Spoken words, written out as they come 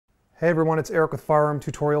Hey everyone, it's Eric with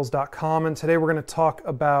firearmtutorials.com, and today we're going to talk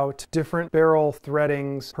about different barrel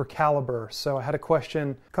threadings per caliber. So I had a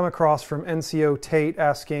question come across from NCO Tate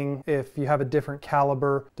asking if you have a different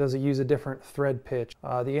caliber, does it use a different thread pitch?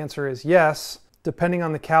 The answer is yes. Depending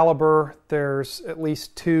on the caliber, there's at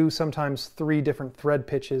least 2, sometimes 3 different thread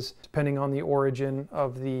pitches, depending on the origin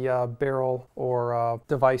of the barrel or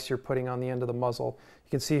device you're putting on the end of the muzzle. You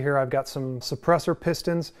can see here I've got some suppressor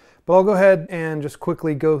pistons, but I'll go ahead and just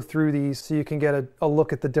quickly go through these so you can get a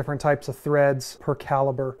look at the different types of threads per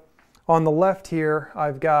caliber. On the left here,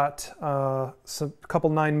 I've got a couple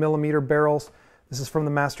 9mm barrels. This is from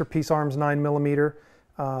the Masterpiece Arms 9mm,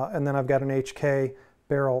 and then I've got an HK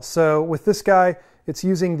barrel. So with this guy, it's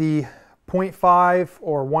using the 0.5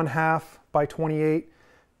 or 1/2 by 28.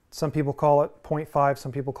 Some people call it 0.5,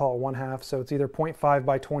 some people call it 1/2. So it's either 0.5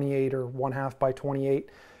 by 28 or 1/2 by 28.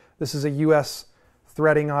 This is a US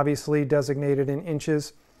threading, obviously designated in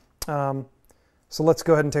inches. So let's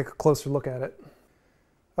go ahead and take a closer look at it.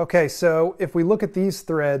 Okay, so if we look at these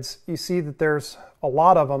threads, you see that there's a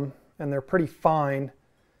lot of them and they're pretty fine.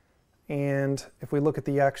 And if we look at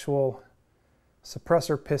the actual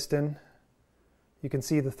suppressor piston, you can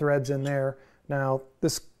see the threads in there. Now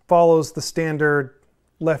this follows the standard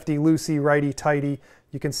lefty loosey, righty tighty.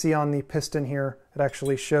 You can see on the piston here it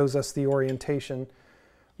actually shows us the orientation,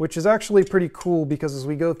 which is actually pretty cool because as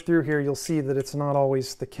we go through here you'll see that it's not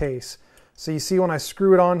always the case. So you see when I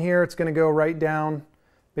screw it on here, it's going to go right down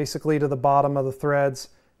basically to the bottom of the threads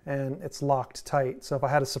and it's locked tight. So if I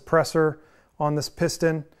had a suppressor on this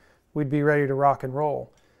piston, we'd be ready to rock and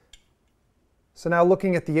roll. So now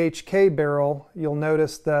looking at the HK barrel, you'll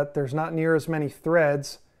notice that there's not near as many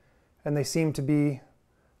threads and they seem to be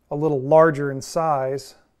a little larger in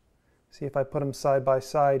size. See if I put them side by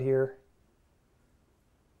side here.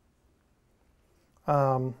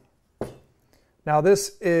 Now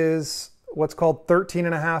this is what's called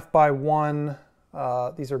 13.5 by 1.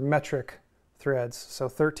 These are metric threads. So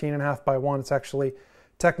 13.5 by 1, it's actually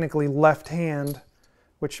technically left hand,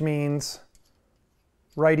 which means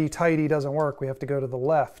righty-tighty doesn't work. We have to go to the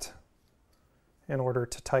left in order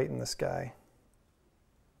to tighten this guy.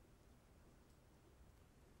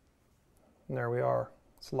 And there we are.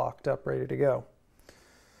 It's locked up, ready to go.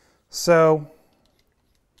 So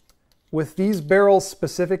with these barrels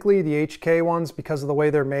specifically, the HK ones, because of the way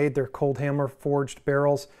they're made, they're cold hammer forged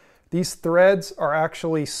barrels. These threads are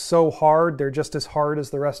actually so hard, they're just as hard as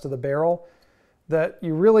the rest of the barrel, that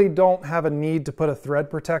you really don't have a need to put a thread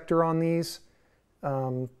protector on these.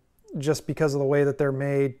 Just because of the way that they're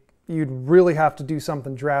made. You'd really have to do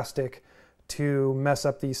something drastic to mess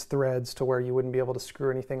up these threads to where you wouldn't be able to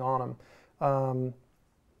screw anything on them.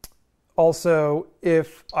 Also,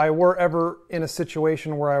 if I were ever in a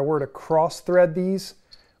situation where I were to cross thread these,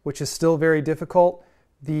 which is still very difficult,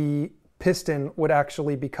 the piston would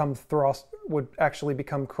actually become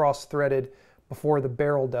cross threaded before the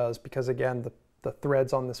barrel does, because again the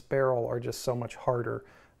threads on this barrel are just so much harder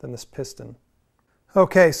than this piston.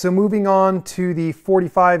 Okay, so moving on to the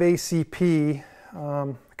 45 ACP,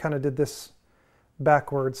 I kind of did this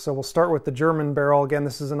backwards. So we'll start with the German barrel. Again,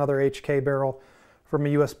 this is another HK barrel from a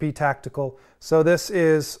USP Tactical. So this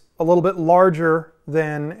is a little bit larger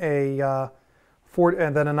than a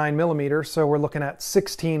 9mm. So we're looking at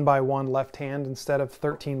 16 by 1 left hand instead of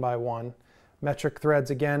 13 by 1. Metric threads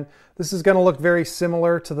again. This is going to look very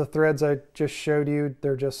similar to the threads I just showed you.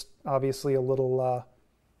 They're just obviously a little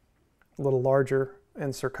larger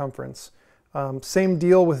in circumference. Same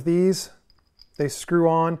deal with these. They screw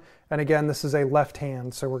on, and again this is a left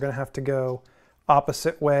hand, so we're going to have to go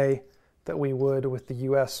opposite way that we would with the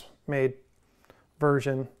US made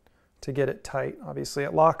version to get it tight. Obviously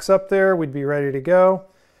it locks up there, we'd be ready to go.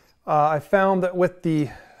 I found that with the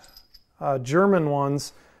German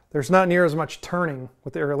ones there's not near as much turning,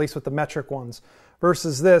 or at least with the metric ones,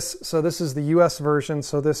 versus this. So this is the US version,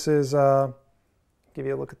 so this is, give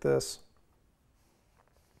you a look at this.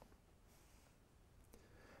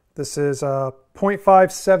 This is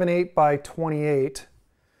 0.578 by 28,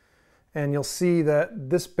 and you'll see that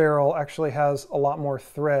this barrel actually has a lot more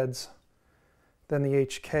threads than the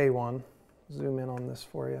HK one. Zoom in on this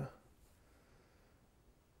for you.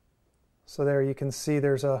 So there you can see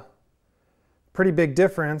there's a pretty big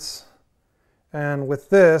difference, and with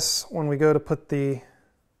this, when we go to put the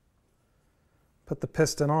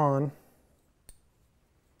piston on,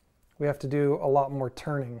 we have to do a lot more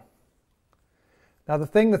turning. Now the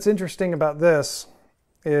thing that's interesting about this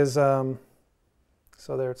is, so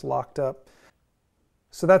there it's locked up.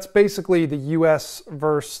 So that's basically the US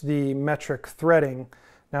versus the metric threading.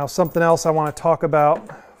 Now something else I want to talk about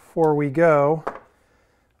before we go.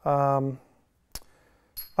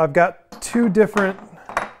 I've got two different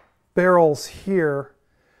barrels here,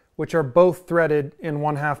 which are both threaded in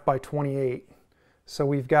 1/2 by 28. So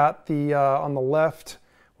we've got the, on the left,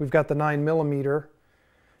 we've got the 9mm,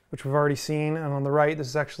 which we've already seen, and on the right, this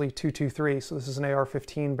is actually 223, so this is an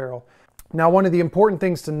AR-15 barrel. Now, one of the important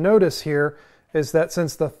things to notice here is that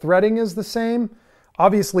since the threading is the same,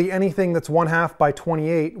 obviously anything that's 1/2 by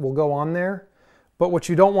 28 will go on there, but what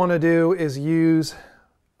you don't want to do is use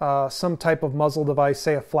some type of muzzle device,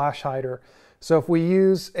 say a flash hider. So if we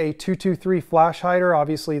use a 223 flash hider,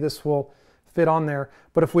 obviously this will fit on there.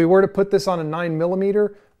 But if we were to put this on a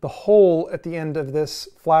 9mm, the hole at the end of this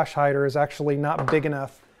flash hider is actually not big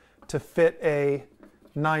enough to fit a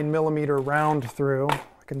 9mm round through.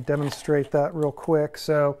 I can demonstrate that real quick.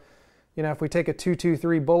 So, you know, if we take a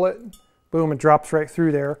 223 bullet, boom, it drops right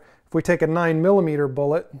through there. If we take a 9mm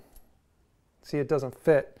bullet, see, it doesn't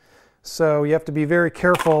fit. So you have to be very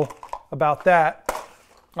careful about that.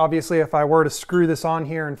 Obviously, if I were to screw this on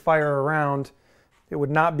here and fire around, it would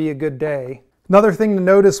not be a good day. Another thing to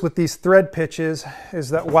notice with these thread pitches is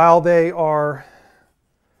that while they are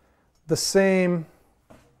the same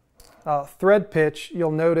thread pitch, you'll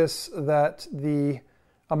notice that the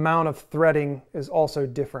amount of threading is also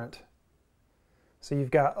different. So you've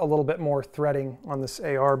got a little bit more threading on this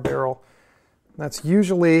AR barrel. That's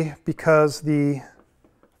usually because the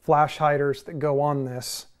flash hiders that go on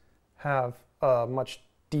this have much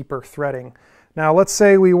deeper threading. Now let's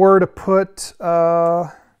say we were to put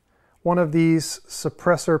one of these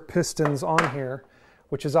suppressor pistons on here,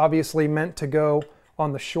 which is obviously meant to go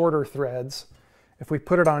on the shorter threads. If we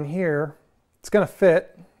put it on here, it's going to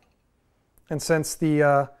fit. And since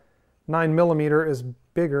the 9mm is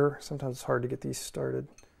bigger, sometimes it's hard to get these started.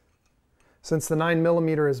 Since the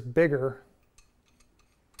 9mm is bigger,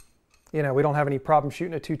 you know, we don't have any problem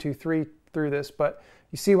shooting a 223 through this, but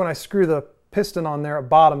you see when I screw the piston on there, it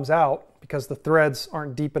bottoms out because the threads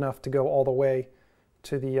aren't deep enough to go all the way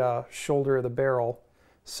to the shoulder of the barrel.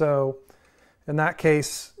 So in that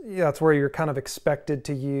case, yeah, that's where you're kind of expected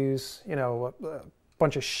to use, you know, a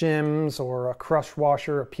bunch of shims or a crush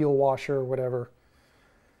washer, a peel washer, or whatever.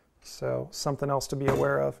 So something else to be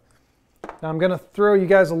aware of. Now I'm going to throw you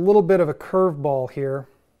guys a little bit of a curveball here,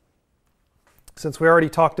 since we already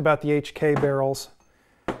talked about the HK barrels.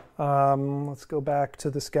 Let's go back to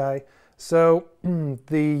this guy. So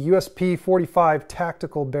the USP 45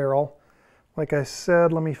 tactical barrel, like I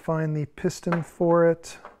said, let me find the piston for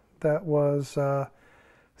it. That was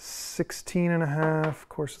 16.5. Of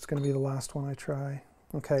course, it's going to be the last one I try.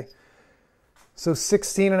 Okay, so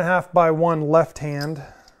 16.5 by 1 left hand,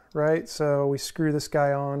 right? So we screw this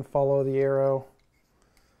guy on, follow the arrow.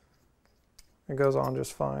 It goes on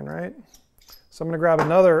just fine, right? So I'm going to grab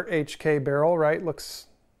another HK barrel, right? Looks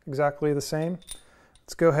exactly the same.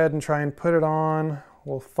 Let's go ahead and try and put it on.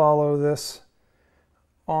 We'll follow this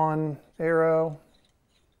on arrow.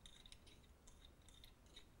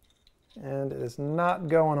 And it is not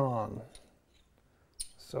going on.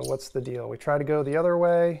 So what's the deal? We try to go the other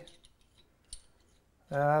way.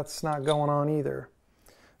 That's not going on either.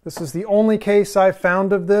 This is the only case I've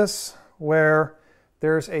found of this where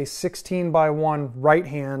there's a 16 by 1 right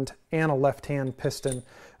hand and a left hand piston.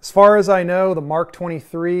 As far as I know, the Mark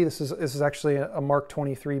 23, this is actually a Mark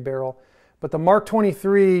 23 barrel, but the Mark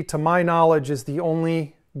 23, to my knowledge, is the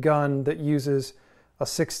only gun that uses a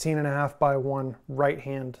 16.5 by 1 right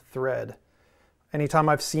hand thread. Anytime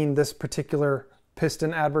I've seen this particular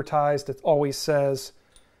piston advertised, it always says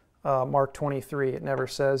Mark 23. It never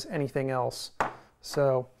says anything else.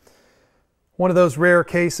 So one of those rare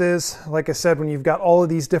cases. Like I said, when you've got all of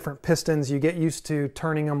these different pistons, you get used to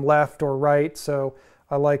turning them left or right. So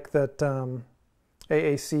I like that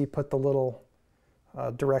AAC put the little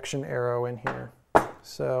direction arrow in here.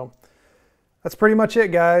 So that's pretty much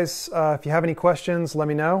it, guys. If you have any questions, let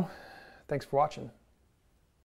me know. Thanks for watching.